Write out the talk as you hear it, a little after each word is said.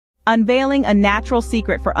Unveiling a natural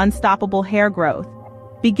secret for unstoppable hair growth.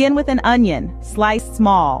 Begin with an onion, sliced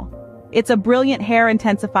small. It's a brilliant hair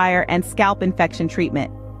intensifier and scalp infection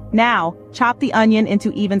treatment. Now, chop the onion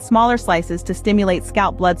into even smaller slices to stimulate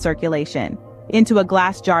scalp blood circulation. Into a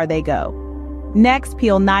glass jar they go. Next,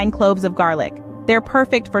 peel 9 cloves of garlic. They're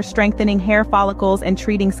perfect for strengthening hair follicles and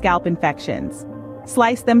treating scalp infections.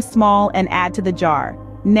 Slice them small and add to the jar.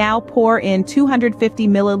 Now pour in 250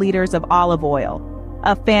 milliliters of olive oil.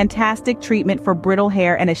 A fantastic treatment for brittle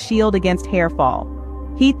hair and a shield against hair fall.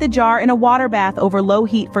 Heat the jar in a water bath over low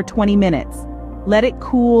heat for 20 minutes. Let it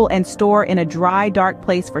cool and store in a dry, dark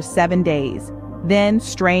place for 7 days. Then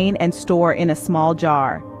strain and store in a small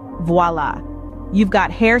jar. Voila! You've got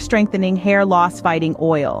hair strengthening, hair loss fighting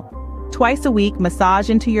oil. Twice a week, massage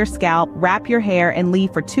into your scalp, wrap your hair, and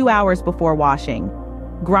leave for 2 hours before washing.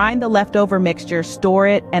 Grind the leftover mixture, store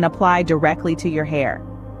it, and apply directly to your hair.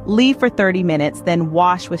 Leave for 30 minutes, then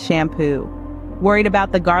wash with shampoo. Worried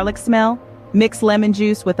about the garlic smell? Mix lemon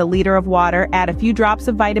juice with a liter of water, add a few drops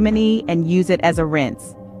of vitamin E, and use it as a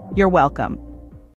rinse. You're welcome.